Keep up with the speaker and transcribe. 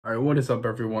Alright, what is up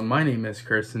everyone? My name is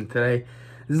Chris, and today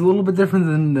is a little bit different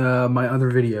than my other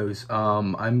videos.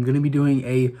 I'm going to be doing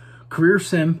a career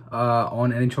sim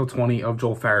on NHL 20 of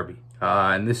Joel Farabee.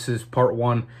 And this is part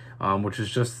 1, which is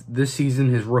just this season,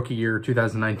 his rookie year,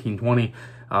 2019-20.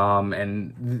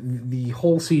 And the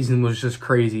whole season was just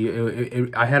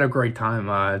crazy. I had a great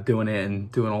time doing it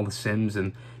and doing all the sims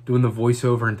and doing the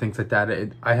voiceover and things like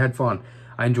that. I had fun.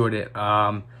 I enjoyed it.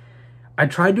 I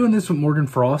tried doing this with Morgan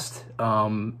Frost,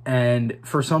 and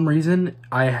for some reason,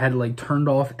 I had turned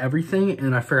off everything,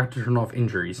 and I forgot to turn off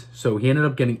injuries. So he ended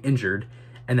up getting injured,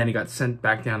 and then he got sent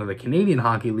back down to the Canadian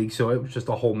Hockey League, so it was just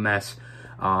a whole mess.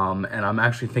 And I'm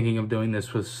actually thinking of doing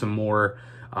this with some more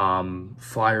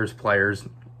Flyers players,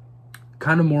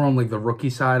 kind of more on the rookie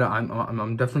side.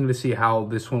 I'm definitely going to see how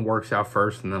this one works out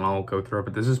first, and then I'll go through it.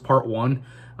 But this is part 1,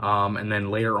 and then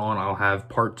later on I'll have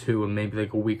part 2 in maybe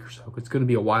a week or so. It's going to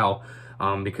be a while.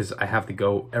 Because I have to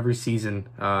go every season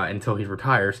until he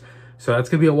retires. So that's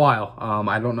going to be a while.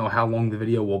 I don't know how long the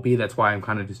video will be. That's why I'm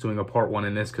kind of just doing a part 1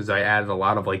 in this, because I added a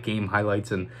lot of game highlights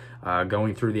and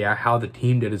going through how the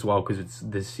team did as well, because it's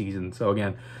this season. So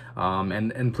again,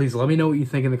 and please let me know what you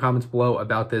think in the comments below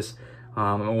about this.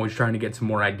 I'm always trying to get some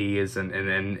more ideas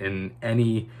and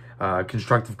any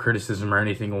constructive criticism or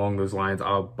anything along those lines.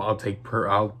 I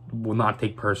will not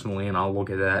take personally, and I'll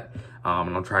look at that.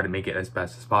 And I'll try to make it as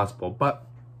best as possible. But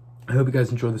I hope you guys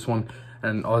enjoyed this one.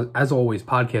 And as always,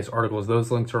 podcasts, articles,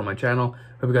 those links are on my channel.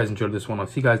 Hope you guys enjoyed this one. I'll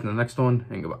see you guys in the next one,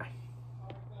 and goodbye.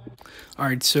 All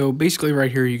right, so basically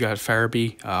right here you got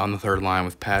Farabee on the third line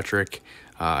with Patrick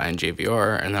and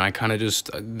JVR. And then I kind of just,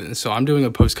 so I'm doing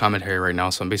a post commentary right now.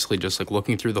 So I'm basically just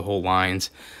looking through the whole lines.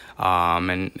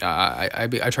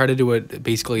 I try to do it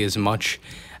basically as much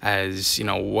as,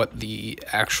 what the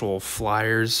actual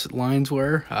Flyers lines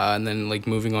were, and then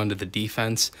moving on to the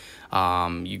defense,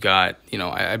 you got,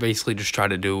 I basically just try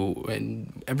to do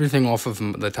everything off of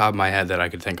the top of my head that I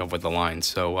could think of with the lines.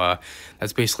 So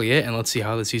that's basically it, and let's see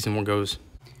how the season goes.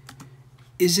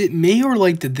 Is it me, or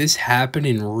did this happen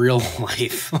in real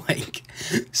life?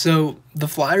 So the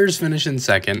Flyers finish in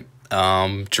second.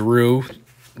 Giroux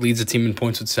leads the team in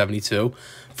points with 72,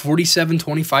 47,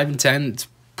 25, and 10. It's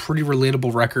pretty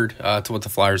relatable record to what the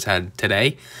Flyers had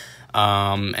today.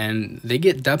 And they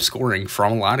get depth scoring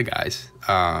from a lot of guys.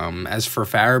 As for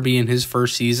Farabee in his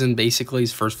first season, basically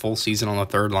his first full season on the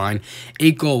third line,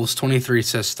 8 goals, 23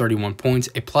 assists, 31 points,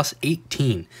 a plus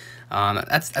 18.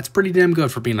 That's pretty damn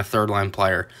good for being a third line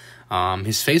player.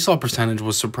 His faceoff percentage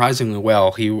was surprisingly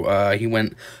well. He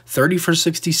went 30 for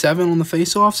 67 on the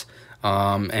faceoffs.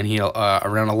 And he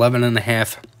around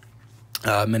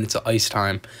 11.5 minutes of ice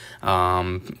time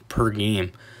per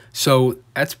game. So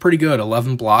that's pretty good.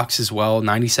 11 blocks as well,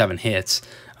 97 hits.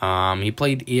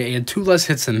 He had 2 less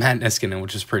hits than Matt Niskanen,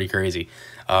 which is pretty crazy.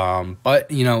 But,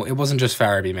 it wasn't just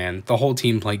Farabee, man. The whole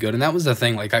team played good. And that was the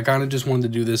thing. I kind of just wanted to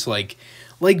do this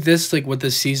with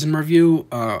this season review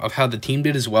of how the team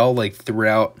did as well,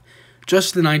 throughout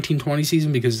just the 1920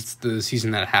 season, because it's the season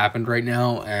that happened right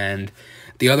now. And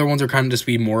the other ones are kind of just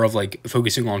be more of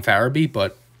focusing on Farabee,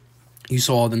 but you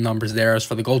saw the numbers there. As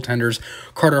for the goaltenders,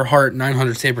 Carter Hart,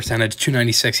 900 save percentage,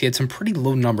 296. He had some pretty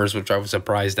low numbers, which I was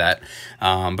surprised at.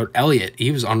 But Elliott,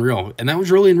 he was unreal. And that was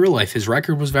really in real life. His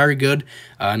record was very good,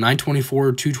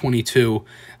 924, 222.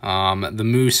 The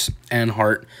Moose and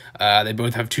Hart, they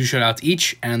both have 2 shutouts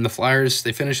each. And the Flyers,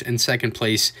 they finished in second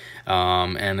place.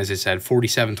 And as I said,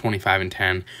 47, 25, and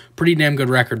 10. Pretty damn good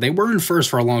record. They were in first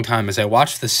for a long time. As I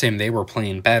watched the sim, they were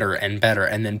playing better and better.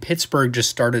 And then Pittsburgh just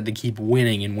started to keep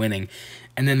winning and winning.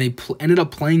 And then they ended up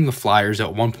playing the Flyers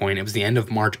at one point. It was the end of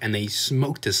March, and they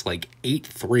smoked us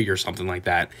 8-3 or something like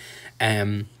that.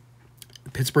 And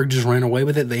Pittsburgh just ran away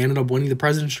with it. They ended up winning the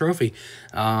President's Trophy.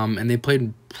 And they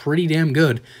played pretty damn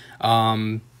good.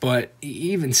 But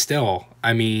even still,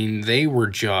 they were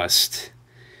just...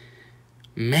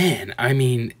 Man,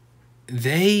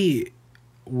 they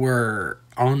were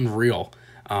unreal.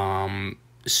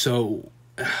 So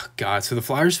the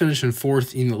Flyers finished in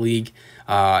 4th in the league.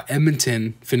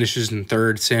 Edmonton finishes in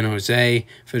 3rd. San Jose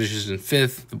finishes in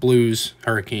 5th. The Blues,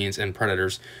 Hurricanes, and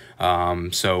Predators.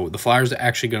 So the Flyers are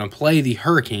actually going to play the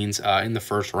Hurricanes in the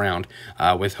first round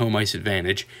with home ice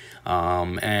advantage.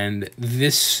 And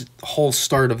this whole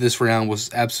start of this round was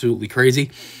absolutely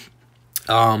crazy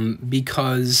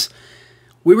because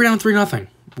we were down 3-0.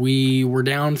 We were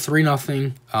down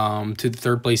 3-0 to the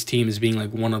third place team as being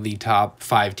like one of the top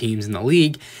 5 teams in the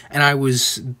league, and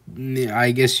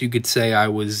I guess you could say I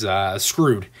was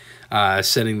screwed.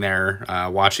 Sitting there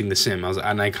watching the sim,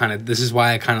 this is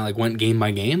why I kind of like went game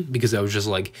by game, because I was just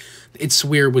like, it's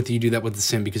weird with you do that with the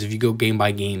sim, because if you go game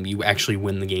by game, you actually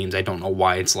win the games. I don't know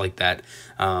why it's like that,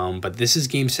 but this is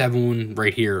game 7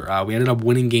 right here. We ended up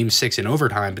winning game 6 in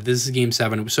overtime, but this is game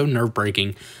 7. It was so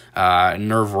nerve-breaking,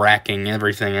 nerve-wracking,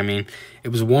 everything. I mean, it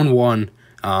was 1-1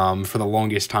 for the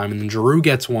longest time, and then Giroux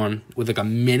gets one with like a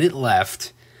minute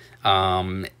left,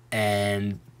 and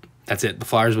that's it. The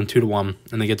Flyers win 2-1,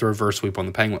 and they get the reverse sweep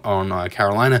on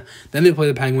Carolina. Then they play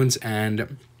the Penguins,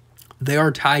 and they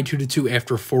are tied 2-2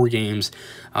 after 4 games.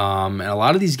 And a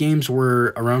lot of these games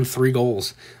were around 3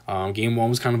 goals. Game 1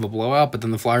 was kind of a blowout, but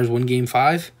then the Flyers win game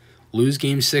 5, lose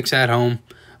game 6 at home,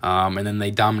 and then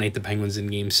they dominate the Penguins in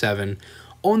game 7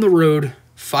 on the road,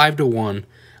 5-1,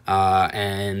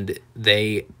 and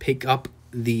they pick up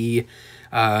the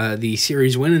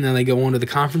series win, and then they go on to the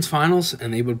conference finals,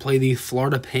 and they would play the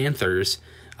Florida Panthers,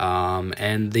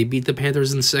 and they beat the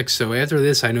Panthers in 6. So after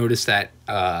this, I noticed that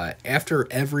after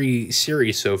every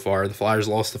series so far, the Flyers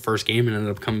lost the first game and ended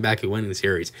up coming back and winning the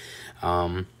series.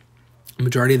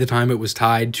 Majority of the time, it was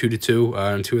tied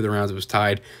 2-2. In 2 of the rounds, it was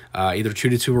tied either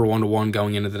 2-2 or 1-1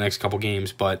 going into the next couple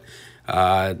games, but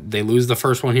they lose the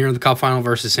first one here in the Cup final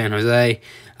versus San Jose.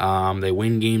 They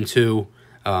win game 2.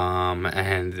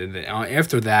 And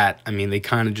after that, I mean, they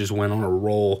kind of just went on a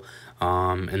roll,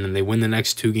 and then they win the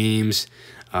next 2 games.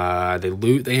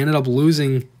 They ended up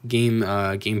losing game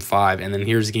 5, and then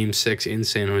here's game 6 in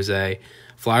San Jose.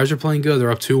 Flyers are playing good.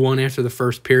 They're up 2-1 after the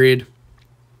first period,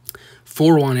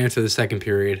 4-1 after the second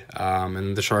period,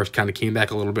 and the Sharks kind of came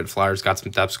back a little bit. Flyers got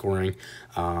some depth scoring,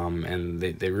 and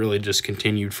they really just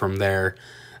continued from there.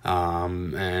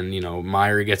 And, you know,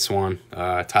 Meyer gets one.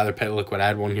 Tyler Pitlick would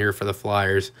add one here for the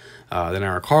Flyers. Then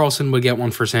Erik Karlsson would get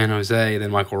one for San Jose. Then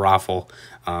Michael Raffl.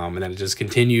 And then it just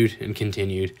continued and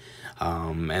continued.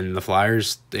 And the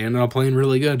Flyers, they ended up playing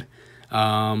really good.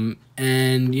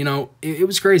 And, you know, it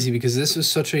was crazy because this was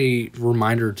such a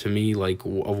reminder to me, like,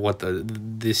 of what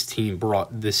this team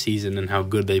brought this season and how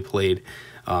good they played.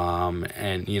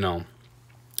 And, you know,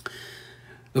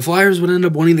 the Flyers would end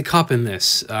up winning the Cup in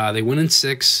this. They win in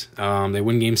 6. They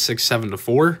win game 6,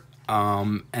 7-4.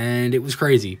 And it was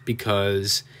crazy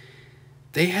because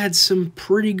they had some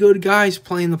pretty good guys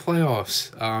playing the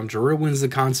playoffs. Giroux wins the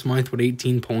Conn Smythe with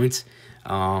 18 points.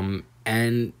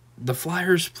 And the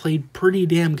Flyers played pretty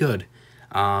damn good.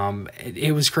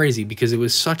 It was crazy because it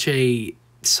was such a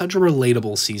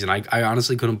relatable season. I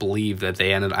honestly couldn't believe that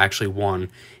they actually won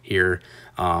here.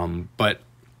 But,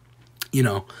 you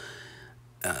know,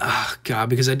 God,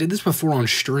 because I did this before on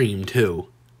stream too.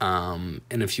 And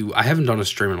I haven't done a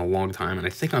stream in a long time, and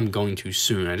I think I'm going to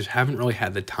soon. I just haven't really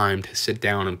had the time to sit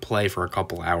down and play for a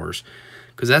couple hours,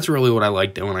 because that's really what I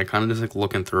like doing. I kind of just like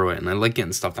looking through it, and I like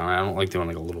getting stuff done. I don't like doing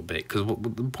like a little bit, because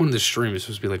the point of the stream is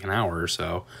supposed to be like an hour or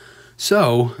so.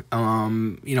 So,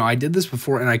 you know, I did this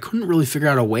before, and I couldn't really figure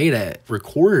out a way to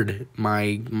record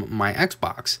my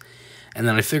Xbox, and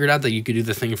then I figured out that you could do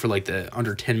the thing for like the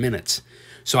under 10 minutes.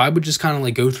 So I would just kind of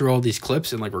like go through all these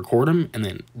clips and like record them and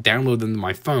then download them to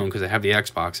my phone because I have the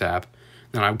Xbox app.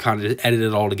 Then I would kind of edit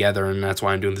it all together, and that's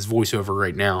why I'm doing this voiceover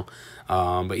right now.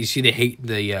 But you see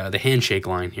the handshake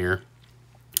line here.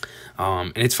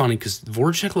 And it's funny because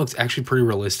Voracek looks actually pretty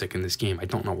realistic in this game. I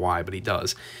don't know why, but he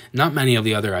does. Not many of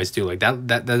the other guys do. Like that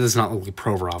does not look like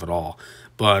Provorov at all.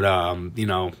 But you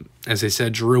know, as I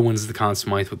said, Giroux wins the Conn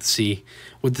Smythe with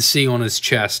the C on his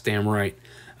chest. Damn right.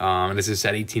 And as I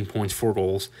said, 18 points, 4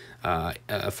 goals,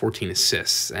 14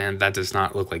 assists, and that does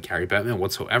not look like Gary Bettman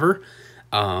whatsoever.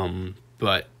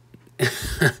 But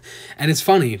and it's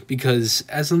funny because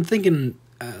as I'm thinking,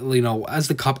 you know, as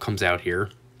the Cup comes out here,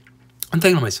 I'm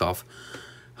thinking to myself,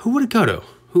 who would it go to?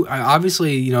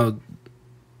 Obviously, you know,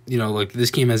 like this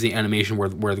game has the animation where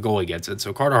the goalie gets it,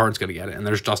 so Carter Hart's gonna get it, and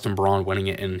there's Dustin Braun winning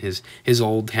it in his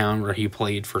old town where he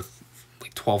played for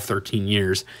like 12, 13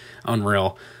 years,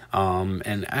 unreal.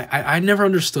 And I never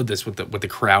understood this with the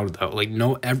crowd though. Like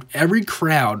every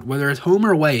crowd, whether it's home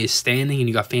or away, is standing and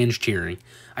you got fans cheering.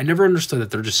 I never understood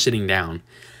that they're just sitting down.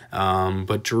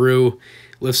 But Giroux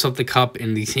lifts up the cup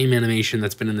in the same animation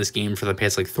that's been in this game for the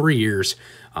past like 3 years.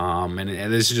 And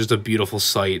this is just a beautiful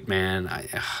sight, man.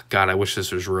 God, I wish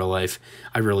this was real life.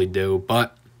 I really do.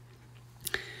 But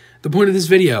the point of this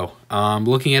video,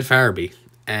 looking at Farabee,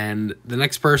 and the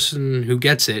next person who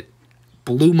gets it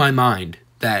blew my mind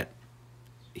that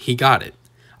he got it.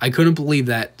 I couldn't believe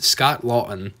that Scott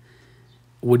Lawton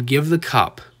would give the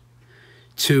cup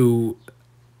to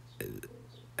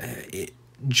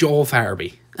Joel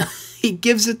Farabee. He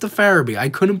gives it to Farabee. I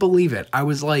couldn't believe it. I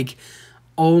was like,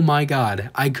 oh my God.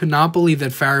 I could not believe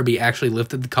that Farabee actually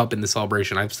lifted the cup in the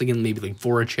celebration. I was thinking maybe like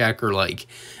Voracek or like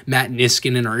Matt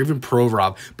Niskanen or even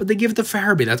Provorov, but they give it to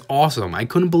Farabee. That's awesome. I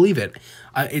couldn't believe it.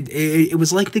 It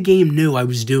was like the game knew I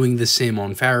was doing the same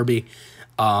on Farabee,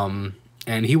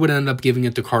 and he would end up giving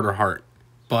it to Carter Hart.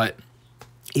 But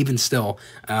even still,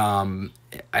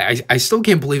 I still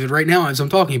can't believe it right now as I'm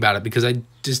talking about it, because I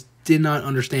just did not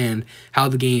understand how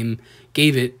the game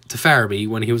gave it to Farabee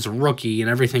when he was a rookie and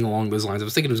everything along those lines. I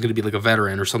was thinking it was going to be like a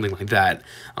veteran or something like that.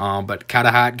 But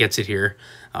Katahat gets it here,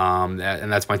 and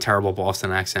that's my terrible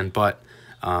Boston accent. But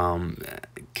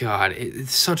God,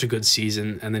 it's such a good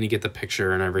season, and then you get the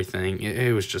picture and everything.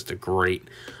 It was just a great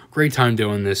time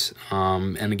doing this.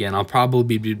 And again, I'll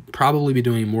probably be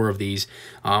doing more of these.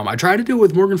 I tried to do it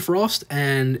with Morgan Frost,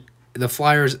 and the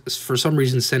Flyers, for some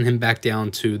reason, sent him back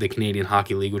down to the Canadian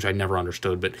Hockey League, which I never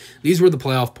understood. But these were the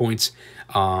playoff points.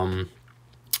 And,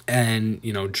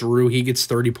 you know, Drew, he gets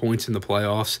 30 points in the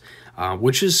playoffs,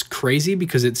 which is crazy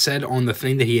because it said on the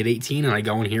thing that he had 18, and I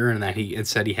go in here and that it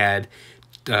said he had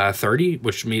 30,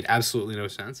 which made absolutely no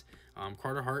sense.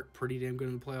 Carter Hart, pretty damn good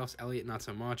in the playoffs. Elliott, not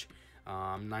so much.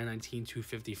 919,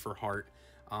 250 for Hart.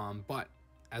 But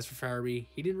as for Farabee,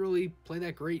 he didn't really play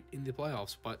that great in the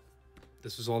playoffs, but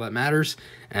this is all that matters.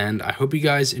 And I hope you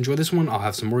guys enjoy this one. I'll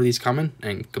have some more of these coming,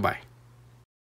 and goodbye.